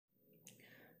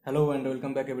Hello and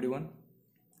welcome back everyone.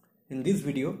 In this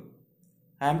video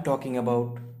I am talking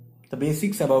about the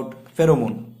basics about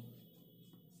pheromone.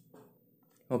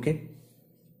 Okay.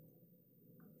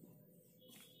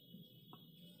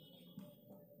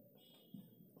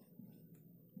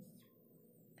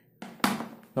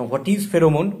 Now what is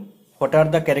pheromone? What are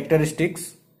the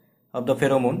characteristics of the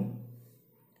pheromone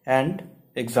and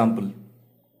example.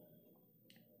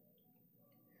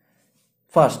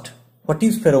 First, what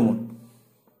is pheromone?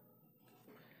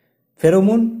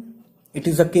 Pheromone, it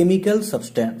is a chemical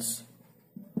substance.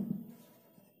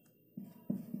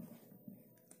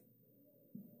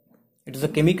 It is a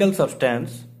chemical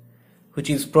substance which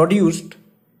is produced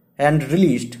and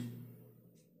released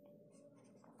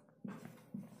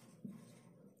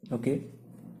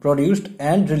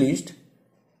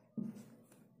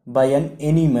by an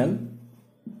animal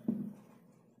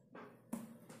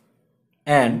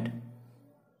and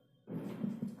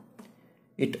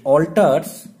it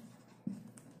alters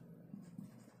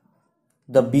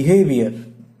the behavior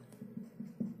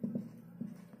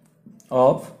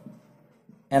of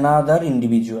another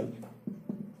individual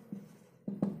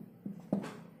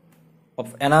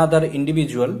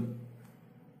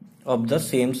of the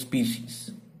same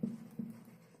species.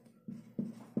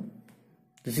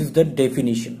 This is the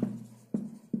definition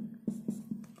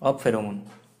of pheromone.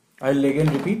 I will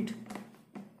again repeat.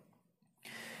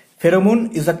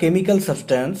 Pheromone is a chemical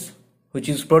substance which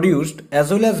is produced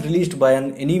as well as released by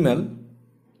an animal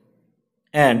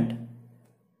and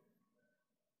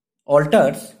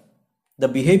alters the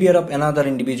behavior of another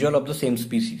individual of the same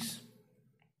species.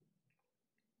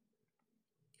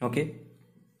 Okay.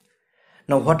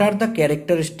 Now what are the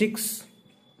characteristics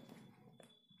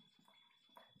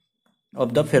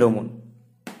of the pheromone?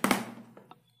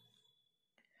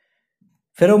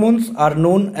 Pheromones are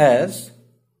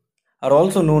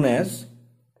also known as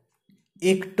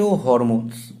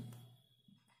ectohormones.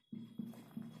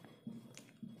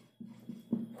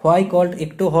 Why called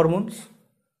ectohormones?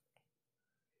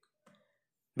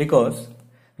 Because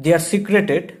they are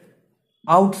secreted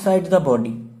outside the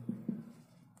body.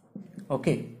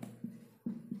 Okay.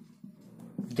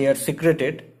 They are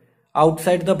secreted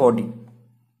outside the body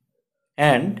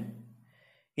and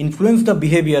influence the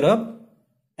behavior of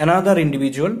another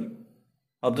individual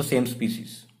of the same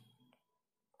species.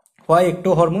 Why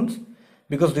ectohormones?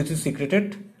 Because this is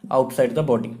secreted outside the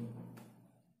body.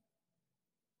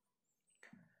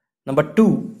 Number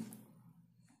 2,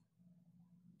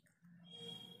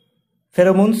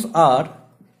 pheromones are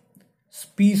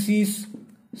species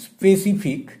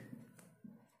specific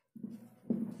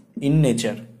in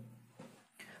nature.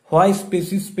 Why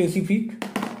species specific?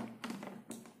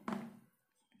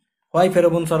 Why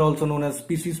pheromones are also known as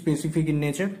species specific in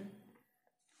nature?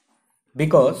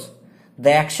 Because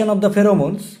the action of the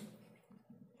pheromones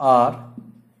are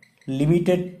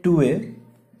limited to a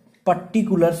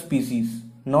particular species,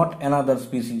 not another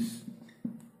species.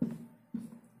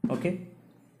 Okay.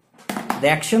 The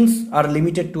actions are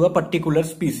limited to a particular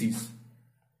species,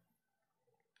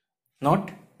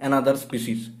 not another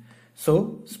species.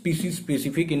 So, species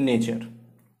specific in nature.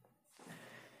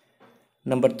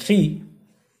 Number 3,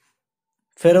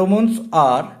 pheromones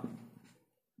are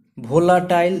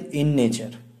volatile in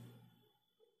nature.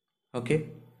 Okay.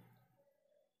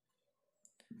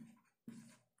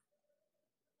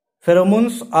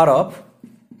 Pheromones are of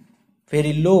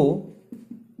very low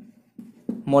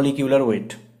molecular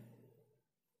weight.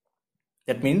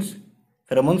 That means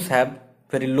pheromones have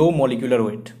very low molecular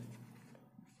weight,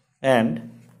 and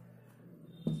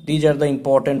these are the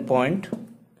important point,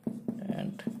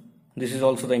 and this is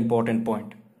also the important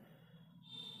point.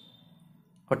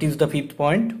 What is the 5th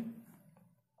point?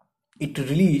 It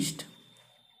released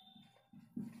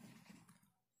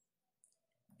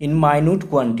in minute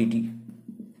quantity.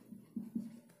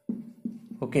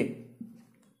 Okay.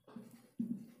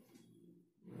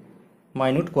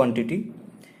 Minute quantity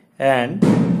and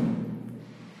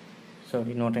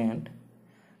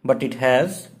but it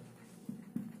has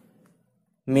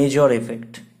major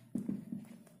effect.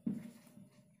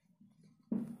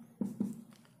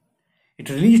 It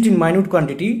released in minute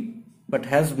quantity but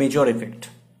has major effect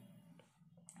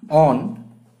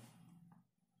on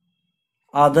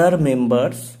other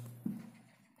members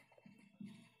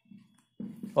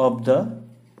of the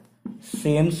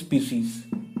same species.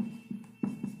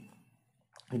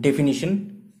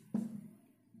 Definition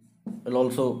will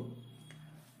also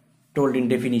told in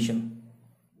definition.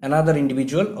 Another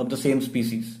individual of the same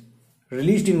species,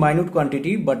 released in minute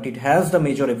quantity but it has the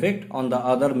major effect on the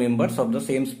other members of the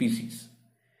same species.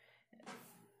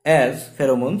 As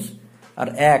pheromones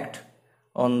are act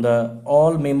on the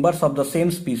all members of the same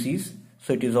species,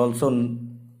 so it is also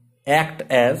act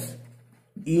as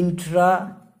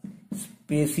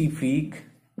intraspecific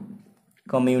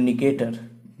communicator.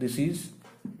 This is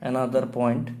another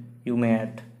point you may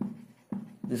add.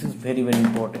 This is very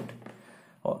important.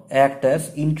 Act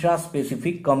as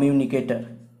intraspecific communicator.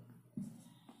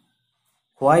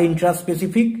 Why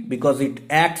intraspecific? Because it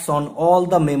acts on all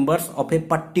the members of a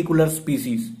particular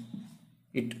species.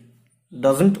 It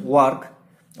doesn't work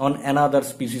on another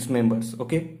species members.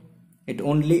 Okay, it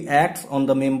only acts on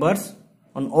the members,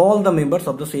 on all the members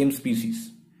of the same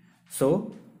species.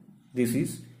 So this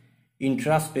is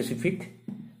intraspecific,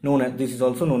 this is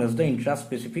also known as the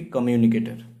intraspecific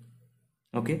communicator.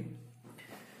 Okay,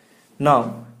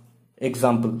 now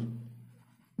example.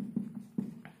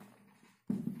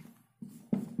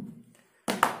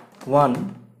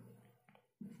 One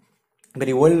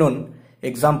very well known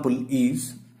example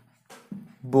is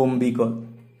bombicol.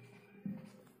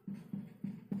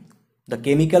 The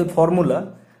chemical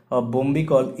formula of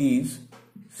bombicol is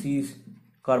C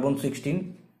carbon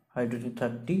 16 hydrogen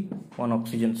 30 1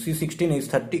 oxygen,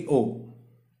 C16H30O.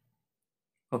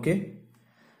 Okay,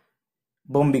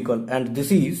 bombicol, and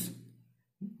this is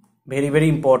very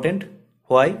important.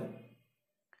 Why?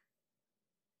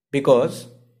 Because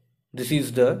this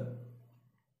is the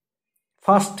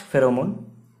first pheromone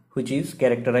which is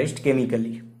characterized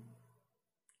chemically.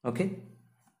 Okay,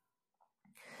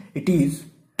 it is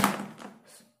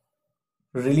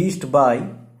released by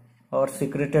or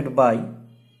secreted by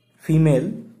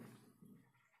female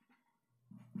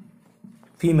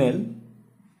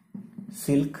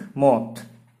silk moth.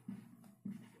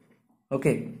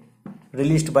 Okay,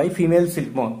 released by female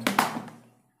silk moth,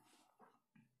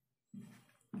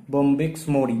 Bombyx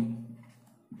mori.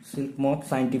 Silk moth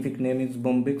scientific name is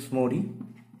Bombyx mori,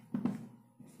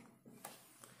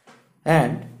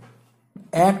 and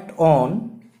acts on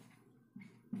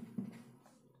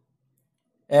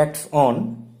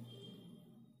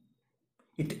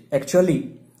it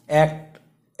actually act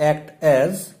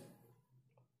as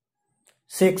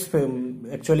sex pheromone.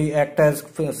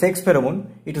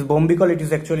 It is bombicol, it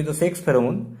is actually the sex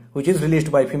pheromone which is released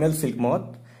by female silk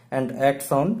moth and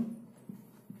acts on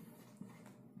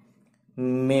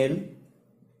male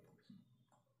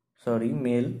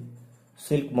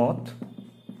silk moth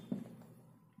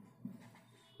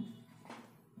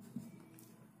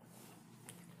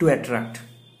to attract.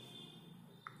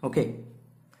 Okay,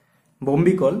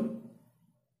 bombicol,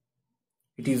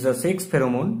 it is a sex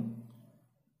pheromone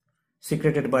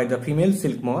secreted by the female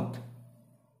silk moth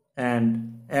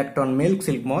and act on male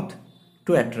silk moth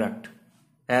to attract,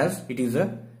 as it is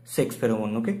a sex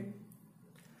pheromone. Okay,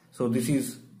 so this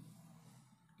is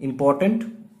important.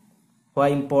 Why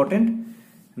important?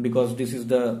 Because this is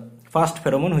the first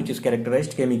pheromone which is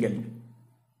characterized chemically,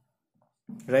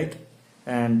 right?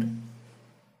 And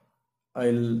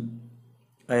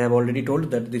I have already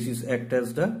told that this is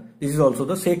also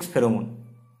the sex pheromone.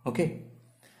 Okay,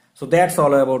 so that's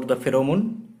all about the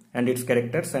pheromone and its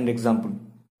characters and example.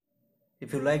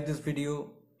 If you like this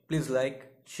video, please like,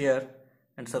 share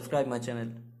and subscribe my channel.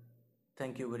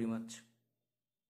 Thank you very much.